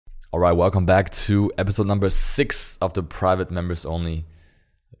All right, welcome back to episode number 6 of the Private Members Only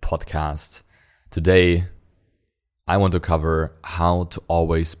podcast. Today, I want to cover how to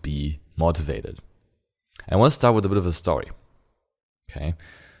always be motivated. And I want to start with a bit of a story. Okay,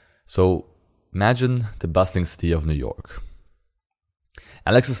 so imagine the bustling city of New York.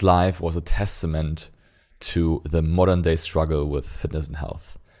 Alex's life was a testament to the modern day struggle with fitness and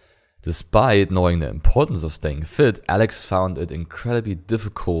health. Despite knowing the importance of staying fit, Alex found it incredibly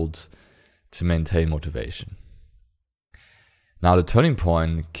difficult to maintain motivation. Now, the turning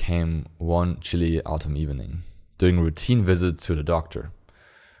point came one chilly autumn evening, during a routine visit to the doctor,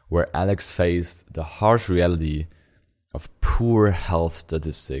 where Alex faced the harsh reality of poor health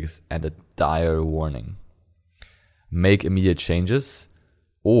statistics and a dire warning: make immediate changes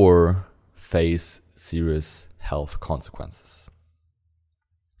or face serious health consequences.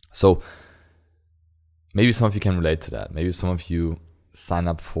 So maybe some of you can relate to that. Maybe some of you sign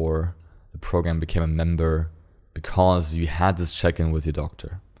up for the program, became a member because you had this check-in with your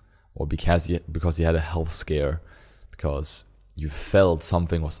doctor, or because you had a health scare, because you felt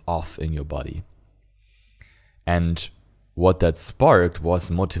something was off in your body. And what that sparked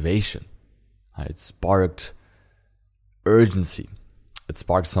was motivation. It sparked urgency. It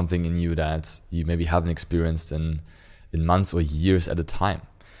sparked something in you that you maybe haven't experienced in months or years at a time.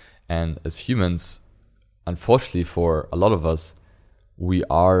 And as humans, unfortunately for a lot of us, we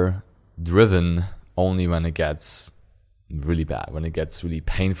are driven only when it gets really bad, when it gets really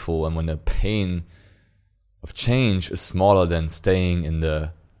painful, and when the pain of change is smaller than staying in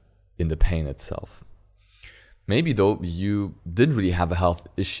the pain itself. Maybe though you didn't really have a health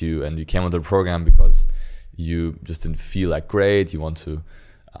issue and you came onto the program because you just didn't feel like great, you want to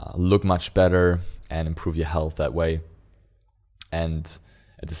look much better and improve your health that way. And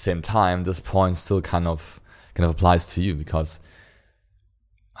at the same time, this point still kind of applies to you, because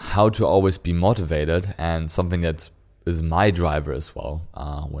how to always be motivated, and something that is my driver as well.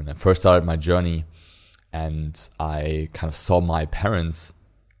 When I first started my journey and I kind of saw my parents,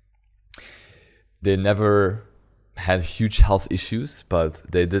 they never had huge health issues, but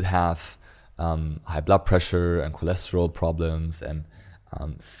they did have high blood pressure and cholesterol problems. And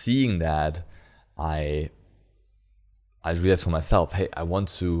seeing that, I realized for myself, hey, I want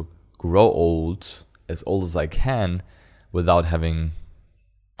to grow as old as I can, without having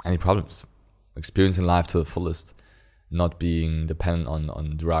any problems, experiencing life to the fullest, not being dependent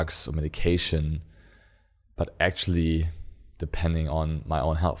on drugs or medication, but actually depending on my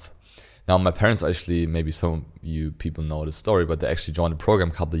own health. Now, my parents actually, maybe some of you people know the story, but they actually joined the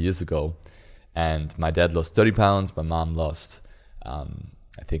program a couple of years ago. And my dad lost 30 pounds, my mom lost, I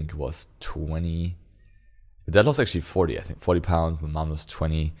think it was 20. My dad lost actually 40, I think 40 pounds, my mom lost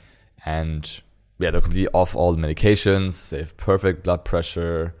 20. And yeah, they're completely off all the medications. They have perfect blood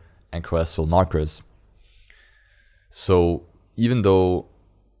pressure and cholesterol markers. So even though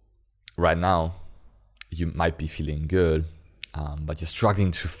right now you might be feeling good, but you're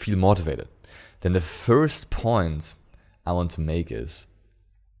struggling to feel motivated, then the first point I want to make is,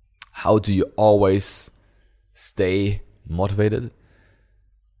 how do you always stay motivated?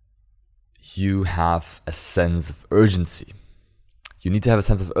 You have a sense of urgency. You need to have a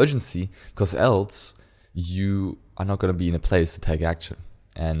sense of urgency, because else you are not going to be in a place to take action.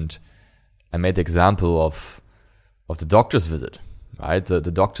 And I made the example of the doctor's visit, right? The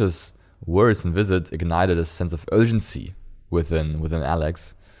doctor's words and visit ignited a sense of urgency within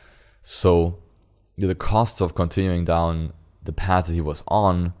Alex. So the cost of continuing down the path that he was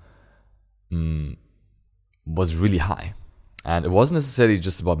on was really high. And it wasn't necessarily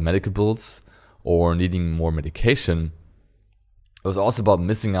just about medical bills or needing more medication. It was also about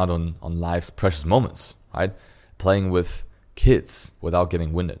missing out on life's precious moments, right? Playing with kids without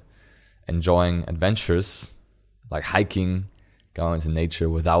getting winded, enjoying adventures like hiking, going into nature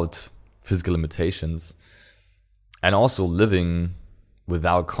without physical limitations, and also living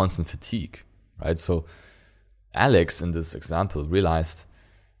without constant fatigue, right? So Alex, in this example, realized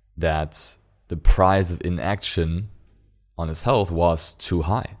that the price of inaction on his health was too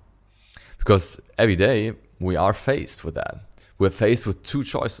high, because every day we are faced with that. We're faced with two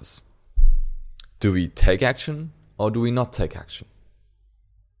choices. Do we take action or do we not take action?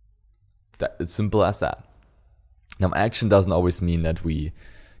 It's simple as that. Now, action doesn't always mean that we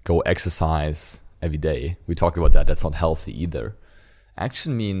go exercise every day. We talked about that. That's not healthy either.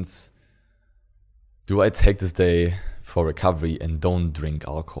 Action means, do I take this day for recovery and don't drink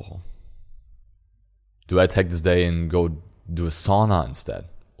alcohol? Do I take this day and go do a sauna instead,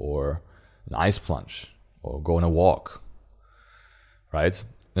 or an ice plunge, or go on a walk? Right?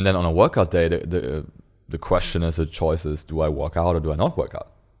 And then on a workout day, the question is, the choice is, do I work out or do I not work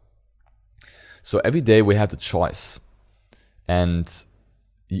out? So every day we have the choice, and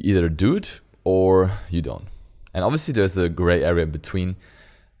you either do it or you don't. And obviously there's a gray area in between.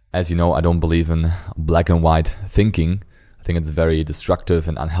 As you know, I don't believe in black and white thinking. I think it's very destructive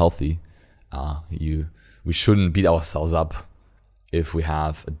and unhealthy. We shouldn't beat ourselves up if we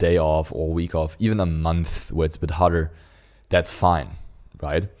have a day off or a week off, even a month where it's a bit harder. That's fine,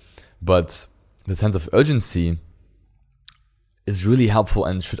 right? But the sense of urgency is really helpful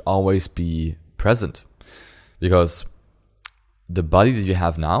and should always be present, because the body that you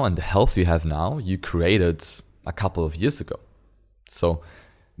have now and the health you have now, you created a couple of years ago. So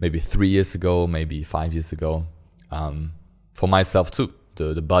maybe 3 years ago, maybe 5 years ago. For myself too,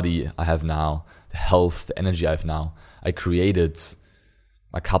 the body I have now, the health, the energy I have now, I created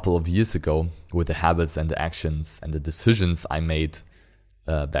a couple of years ago with the habits and the actions and the decisions I made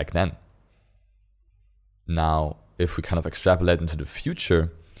back then. Now, if we kind of extrapolate into the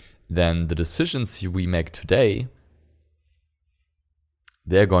future, then the decisions we make today,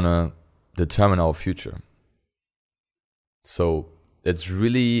 they're gonna determine our future. So it's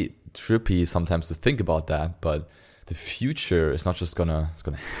really trippy sometimes to think about that, but the future is not just gonna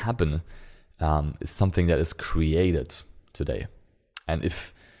happen. It's something that is created today. And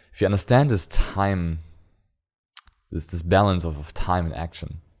if you understand this time, this balance of time and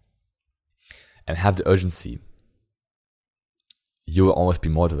action, and have the urgency, you will always be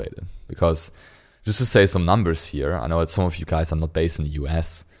motivated. Because just to say some numbers here, I know that some of you guys are not based in the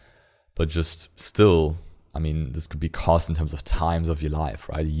US, but just still, I mean, this could be cost in terms of times of your life,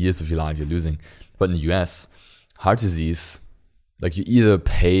 right? Years of your life you're losing. But in the US, heart disease, like you either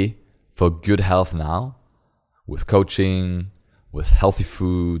pay for good health now with coaching, with healthy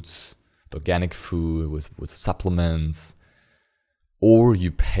foods, with organic food, with supplements, or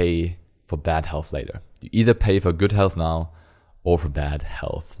you pay for bad health later. You either pay for good health now or for bad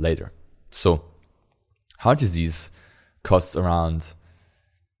health later. So heart disease costs around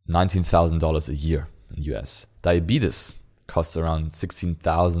 $19,000 a year in the US. Diabetes costs around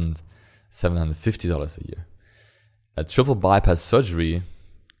 $16,750 a year. A triple bypass surgery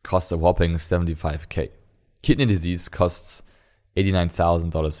costs a whopping $75,000. Kidney disease costs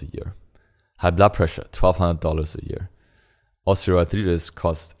 $89,000 a year. High blood pressure, $1,200 a year. Osteoarthritis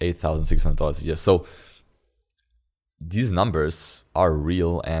costs $8,600 a year. So these numbers are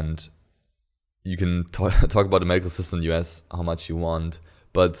real, and you can talk about the medical system in the US how much you want,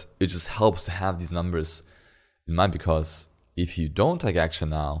 but it just helps to have these numbers in mind, because if you don't take action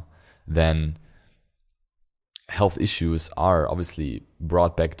now, then health issues are obviously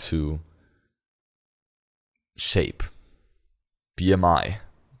brought back to shape, BMI,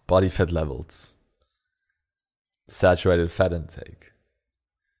 body fat levels, saturated fat intake,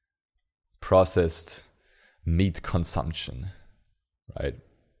 processed meat consumption, right?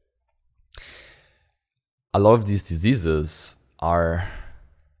 A lot of these diseases are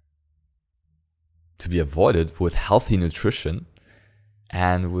to be avoided with healthy nutrition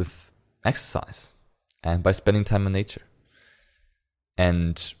and with exercise and by spending time in nature.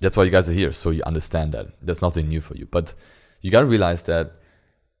 And that's why you guys are here, so you understand that. That's nothing new for you. But you got to realize that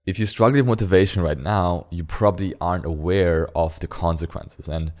if you struggle with motivation right now, you probably aren't aware of the consequences.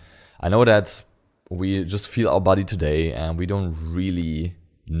 And I know that we just feel our body today and we don't really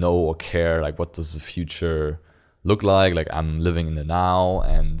know or care, like, what does the future look like? Like, I'm living in the now,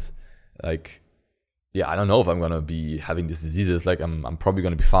 and like, yeah, I don't know if I'm going to be having these diseases. Like, I'm probably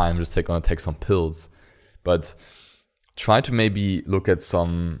going to be fine. I'm just going to take some pills. But try to maybe look at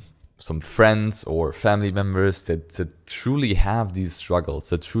some friends or family members that truly have these struggles,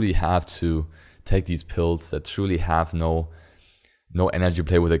 that truly have to take these pills, that truly have no energy to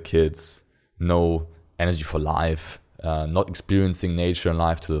play with their kids, no energy for life, not experiencing nature and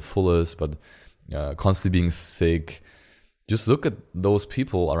life to the fullest, but constantly being sick. Just look at those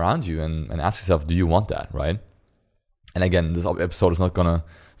people around you and ask yourself, do you want that, right? And again, this episode is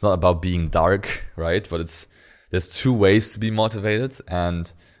it's not about being dark, right? But there's two ways to be motivated,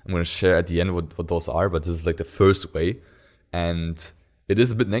 and I'm going to share at the end what those are, but this is like the first way, and it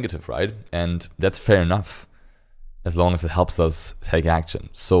is a bit negative, right? And that's fair enough, as long as it helps us take action.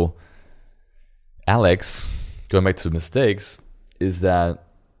 So Alex, going back to the mistakes, is that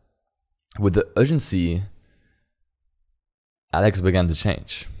with the urgency, Alex began to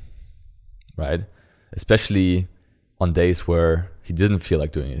change, right? Especially on days where he didn't feel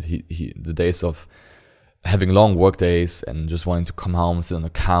like doing it. The days of having long work days and just wanting to come home, sit on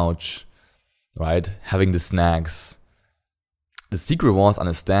the couch, right? Having the snacks. The secret was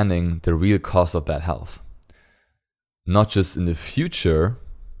understanding the real cost of bad health. Not just in the future,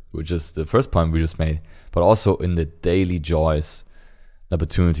 which is the first point we just made, but also in the daily joys and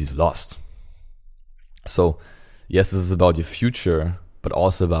opportunities lost. So yes, this is about your future, but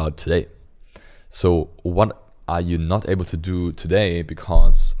also about today. So what are you not able to do today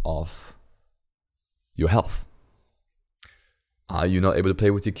because of your health? Are you not able to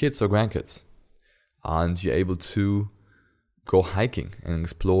play with your kids or grandkids? Aren't you able to go hiking and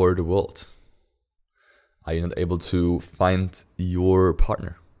explore the world? Are you not able to find your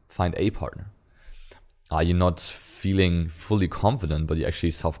partner, find a partner? Are you not feeling fully confident, but you're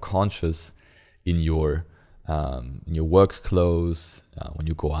actually self-conscious in your work clothes? When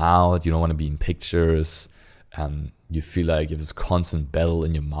you go out, you don't want to be in pictures. You feel like you have this constant battle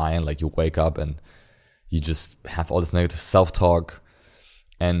in your mind, like you wake up and you just have all this negative self-talk.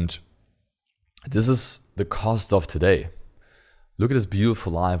 And this is the cost of today. Look at this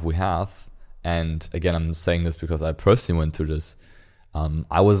beautiful life we have. And again, I'm saying this because I personally went through this.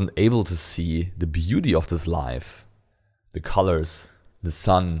 I wasn't able to see the beauty of this life, the colors, the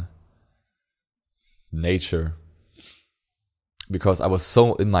sun, nature, because I was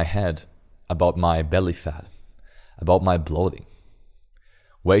so in my head about my belly fat, about my bloating.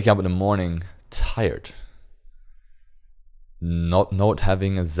 Waking up in the morning tired, not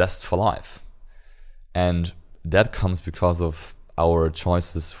having a zest for life. And that comes because of our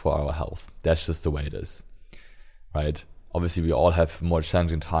choices for our health. That's just the way it is, right? Obviously, we all have more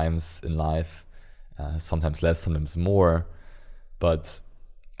challenging times in life, sometimes less, sometimes more. But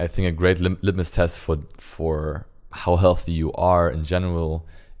I think a great litmus test for how healthy you are in general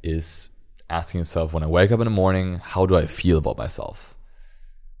is asking yourself, when I wake up in the morning, how do I feel about myself?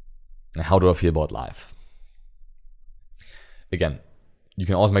 And how do I feel about life? Again, you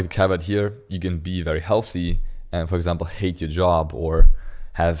can also make the caveat here. You can be very healthy and, for example, hate your job or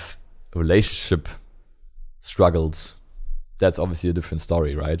have relationship struggles. That's obviously a different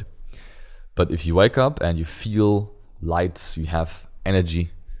story, right? But if you wake up and you feel light, you have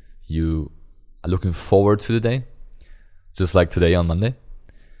energy, you are looking forward to the day, just like today on Monday,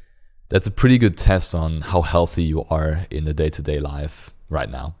 that's a pretty good test on how healthy you are in the day-to-day life right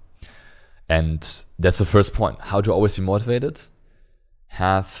now. And that's the first point. How to always be motivated?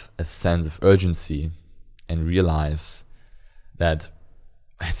 Have a sense of urgency and realize that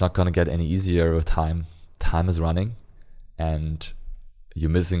it's not going to get any easier with time. Time is running and you're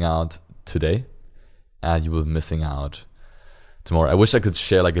missing out today and you will be missing out tomorrow. I wish I could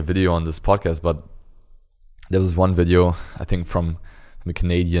share like a video on this podcast, but there was one video, I think from a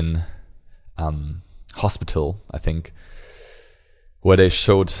Canadian hospital, I think, where they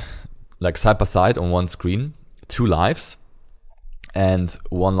showed like side by side on one screen, two lives, and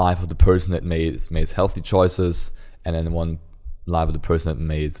one life of the person that makes healthy choices, and then one life of the person that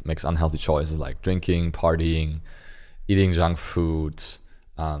makes unhealthy choices like drinking, partying, eating junk food,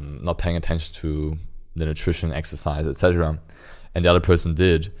 not paying attention to the nutrition, exercise, etc. And the other person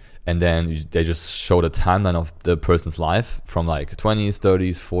did. And then they just showed a timeline of the person's life from like 20s,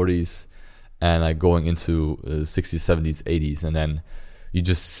 30s, 40s, and like going into 60s, 70s, 80s. And then you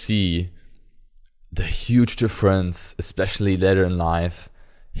just see the huge difference, especially later in life,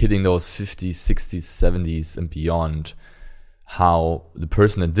 hitting those 50s, 60s, 70s and beyond, how the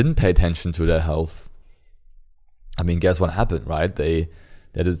person that didn't pay attention to their health, I mean, guess what happened, right? They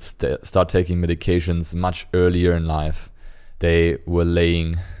did start taking medications much earlier in life. They were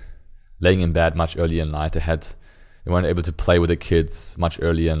laying in bed much earlier in life. They weren't able to play with the kids much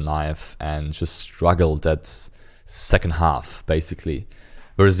earlier in life and just struggled that second half, basically.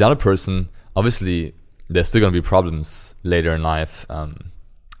 Whereas the other person, obviously, there's still going to be problems later in life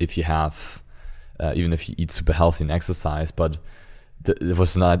if you have, even if you eat super healthy and exercise, but it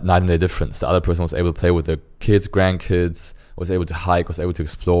was night and day difference. The other person was able to play with their kids, grandkids, was able to hike, was able to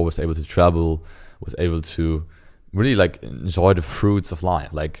explore, was able to travel, was able to really like enjoy the fruits of life,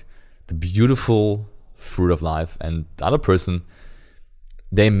 like the beautiful fruit of life. And the other person,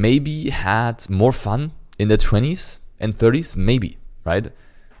 they maybe had more fun in their 20s and 30s, maybe, right?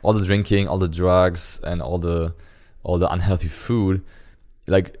 All the drinking, all the drugs, and all the unhealthy food,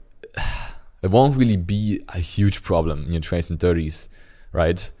 like it won't really be a huge problem in your 20s and 30s,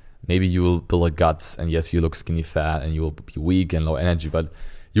 right? Maybe you will build a gut, and yes, you look skinny fat, and you will be weak and low energy, but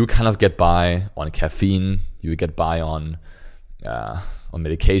you kind of get by on caffeine. You get by on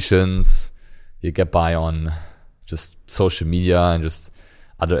medications. You get by on just social media and just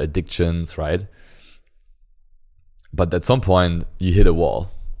other addictions, right? But at some point, you hit a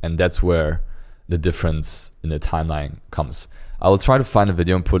wall, and that's where the difference in the timeline comes. I will try to find a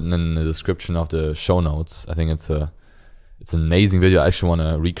video and put it in the description of the show notes. I think it's an amazing video. I actually want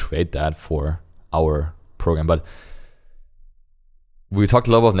to recreate that for our program. But we talked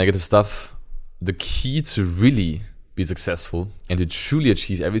a lot about negative stuff. The key to really be successful and to truly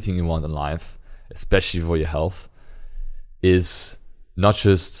achieve everything you want in life especially for your health, is not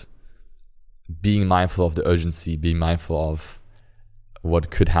just being mindful of the urgency, being mindful of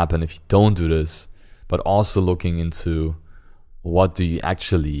what could happen if you don't do this, but also looking into what do you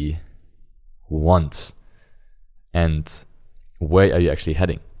actually want and where are you actually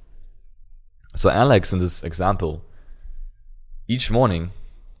heading. So Alex, in this example, each morning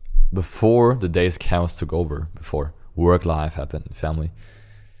before the day's chaos took over, before work life happened, family,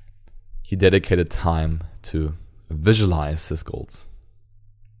 he dedicated time to visualize his goals.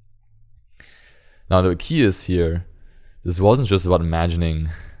 Now the key is here, this wasn't just about imagining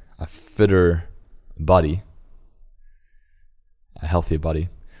a fitter body, a healthier body,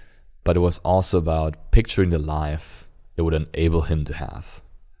 but it was also about picturing the life it would enable him to have.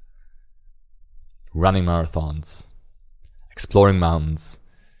 Running marathons, exploring mountains,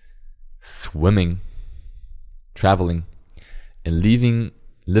 swimming, traveling, and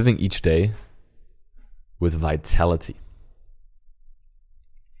living each day with vitality.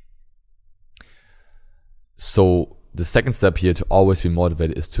 So the second step here to always be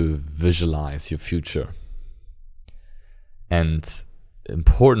motivated is to visualize your future. And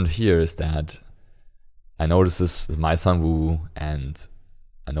important here is that I know this is my son Wu, and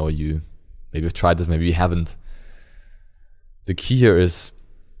I know you maybe have tried this, maybe you haven't. The key here is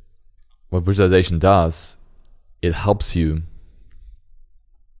what visualization does, it helps you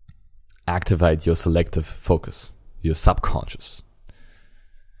activate your selective focus, your subconscious.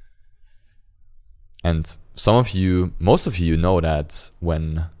 And most of you know that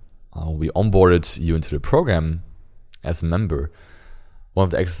when we onboarded you into the program as a member, one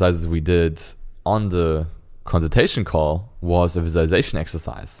of the exercises we did on the consultation call was a visualization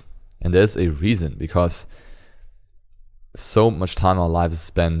exercise. And there's a reason, because so much time in our life is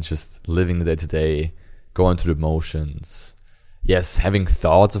spent just living the day-to-day, going through the motions. Yes, having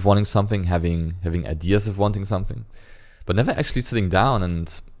thoughts of wanting something, having ideas of wanting something, but never actually sitting down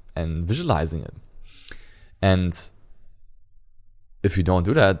and visualizing it. And if we don't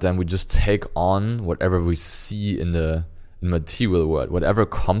do that, then we just take on whatever we see in the material world. Whatever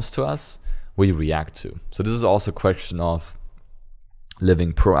comes to us, we react to. So this is also a question of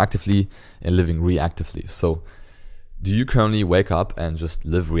living proactively and living reactively. So do you currently wake up and just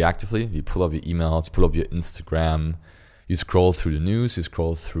live reactively? You pull up your emails, you pull up your Instagram, you scroll through the news, you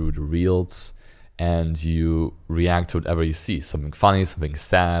scroll through the reels, and you react to whatever you see. Something funny, something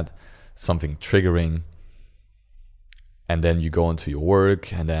sad, something triggering. And then you go into your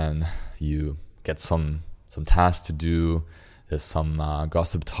work, and then you get some tasks to do. There's some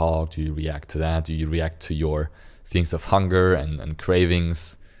gossip talk. Do you react to that? Do you react to your things of hunger and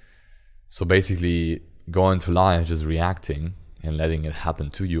cravings? So basically, going through life just reacting and letting it happen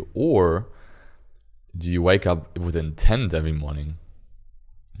to you. Or do you wake up with intent every morning?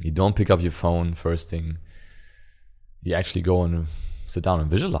 You don't pick up your phone first thing. You actually go and sit down and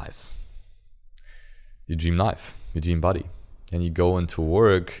visualize. You dream life. Your dream body, and you go into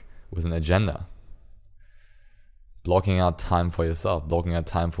work with an agenda, blocking out time for yourself, blocking out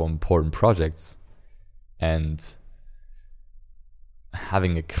time for important projects, and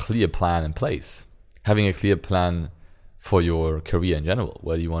having a clear plan in place, having a clear plan for your career in general,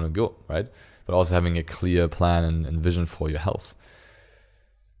 where do you want to go, right? But also having a clear plan and vision for your health.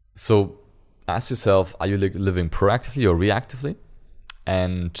 So ask yourself, are you living proactively or reactively?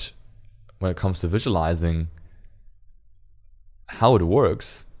 And when it comes to visualizing, how it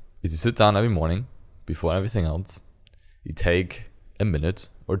works is you sit down every morning before everything else. You take a minute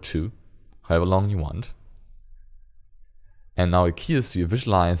or two, however long you want. And now the key is you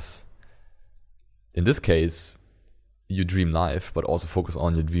visualize, in this case, you dream life, but also focus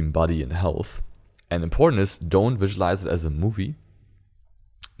on your dream body and health. And important is, don't visualize it as a movie,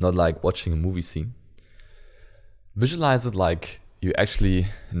 not like watching a movie scene. Visualize it like you're actually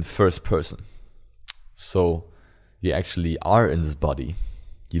in the first person. So you actually are in this body.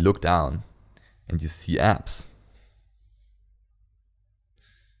 You look down and you see abs.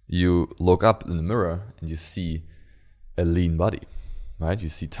 You look up in the mirror and you see a lean body, right? You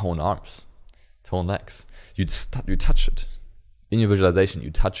see toned arms, toned legs. You touch it. In your visualization, you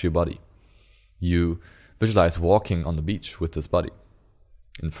touch your body. You visualize walking on the beach with this body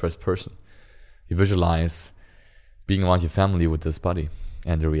in first person. You visualize being around your family with this body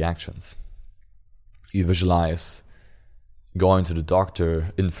and the reactions. You visualize going to the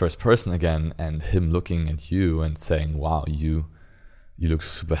doctor in first person again and him looking at you and saying, wow, you look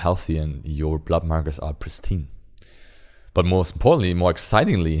super healthy and your blood markers are pristine. But most importantly, more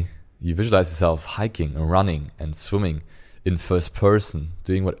excitingly, you visualize yourself hiking and running and swimming in first person,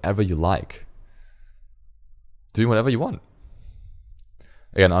 doing whatever you like, doing whatever you want.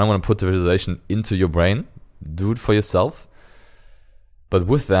 Again, I don't want to put the visualization into your brain. Do it for yourself. But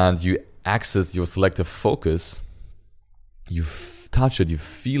with that, you access your selective focus. You touch it, you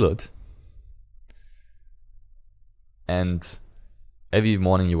feel it. And every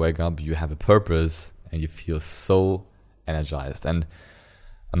morning you wake up, you have a purpose and you feel so energized. And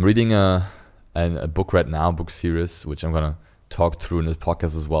I'm reading a book right now, book series, which I'm going to talk through in this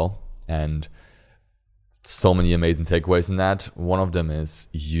podcast as well. And so many amazing takeaways in that. One of them is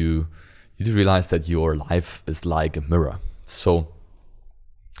you realize that your life is like a mirror. So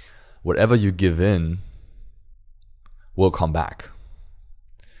whatever you give in will come back.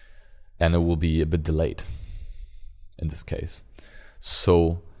 And it will be a bit delayed in this case.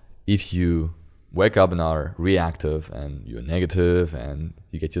 So if you wake up and are reactive and you're negative and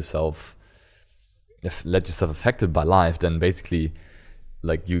you let yourself affected by life, then basically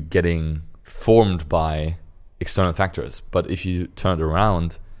like you're getting formed by external factors. But if you turn it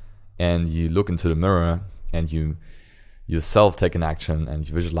around and you look into the mirror and you yourself take an action and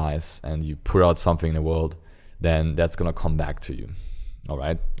you visualize and you put out something in the world, then that's going to come back to you. All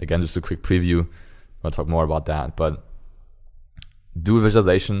right. Again, just a quick preview. I'll talk more about that, but do a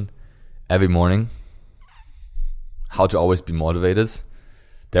visualization every morning. How to always be motivated.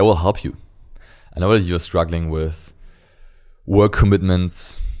 That will help you. I know that you're struggling with work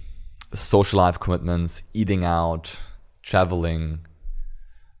commitments, social life commitments, eating out, traveling,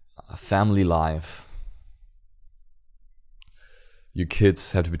 family life. Your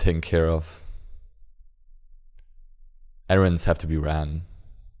kids have to be taken care of. Errands have to be ran.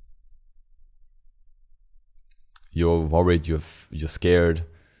 You're worried, you're scared.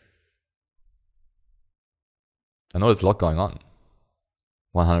 I know there's a lot going on.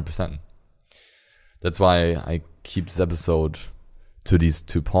 100%. That's why I keep this episode to these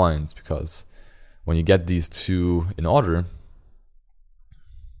 2 points, because when you get these two in order,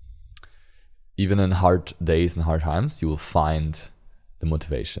 even in hard days and hard times, you will find the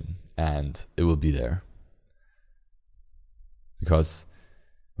motivation and it will be there. Because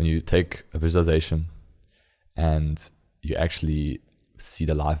when you take a visualization and you actually see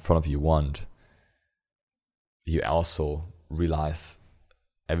the life in front of you want, you also realize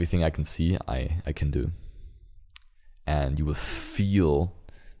everything I can see, I can do. And you will feel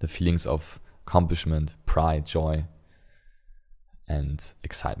the feelings of accomplishment, pride, joy, and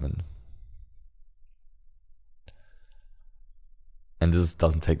excitement. And this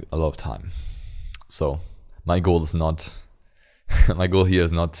doesn't take a lot of time. So my goal here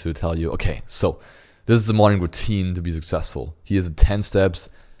is not to tell you, okay, so this is the morning routine to be successful. Here's 10 steps,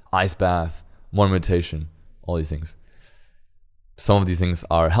 ice bath, morning meditation, all these things. Some of these things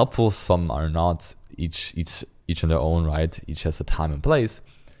are helpful, some are not, each on their own, right? Each has a time and place.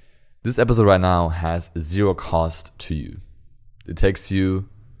 This episode right now has 0 cost to you. It takes you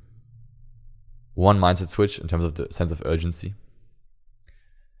one mindset switch in terms of the sense of urgency.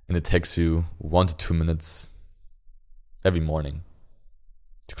 And it takes you 1 to 2 minutes every morning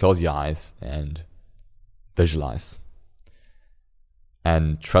to close your eyes and visualize.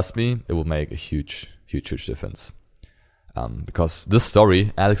 And trust me, it will make a huge, huge, huge difference. Because this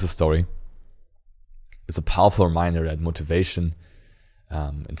story, Alex's story, is a powerful reminder that motivation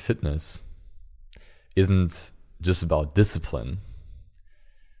and fitness isn't just about discipline,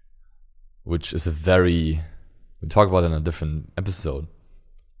 which is we talk about it in a different episode.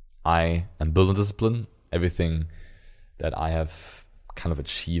 I am built on discipline. Everything that I have kind of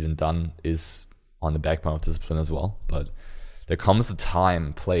achieved and done is on the backbone of discipline as well. But there comes a time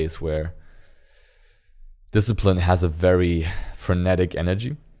and place where discipline has a very frenetic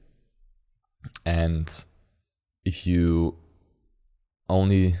energy. And if you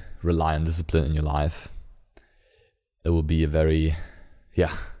only rely on discipline in your life, it will be again,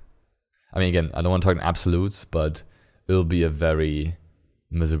 I don't want to talk in absolutes, but it will be a very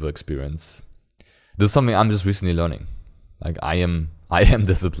miserable experience. This is something I'm just recently learning. Like I am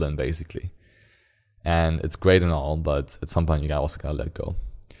disciplined basically. And it's great and all, but at some point you also gotta let go.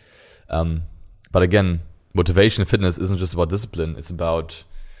 But again, motivation and fitness isn't just about discipline. It's about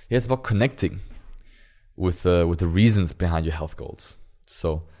connecting with the reasons behind your health goals.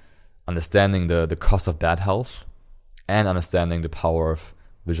 So understanding the cost of bad health and understanding the power of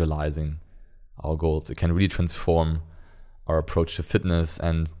visualizing our goals. It can really transform our approach to fitness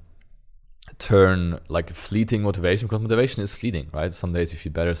and turn like fleeting motivation, because motivation is fleeting, right? Some days you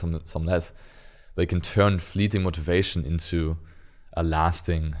feel better, some less. But it can turn fleeting motivation into a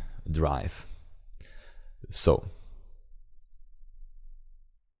lasting drive. So,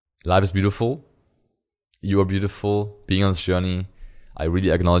 life is beautiful. You are beautiful. Being on this journey, I really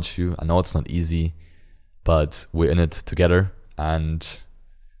acknowledge you. I know it's not easy, but we're in it together. And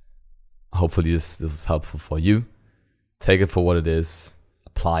hopefully this is helpful for you. Take it for what it is,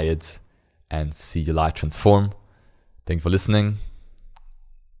 apply it, and see your life transform. Thank you for listening.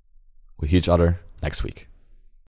 We'll hear each other next week.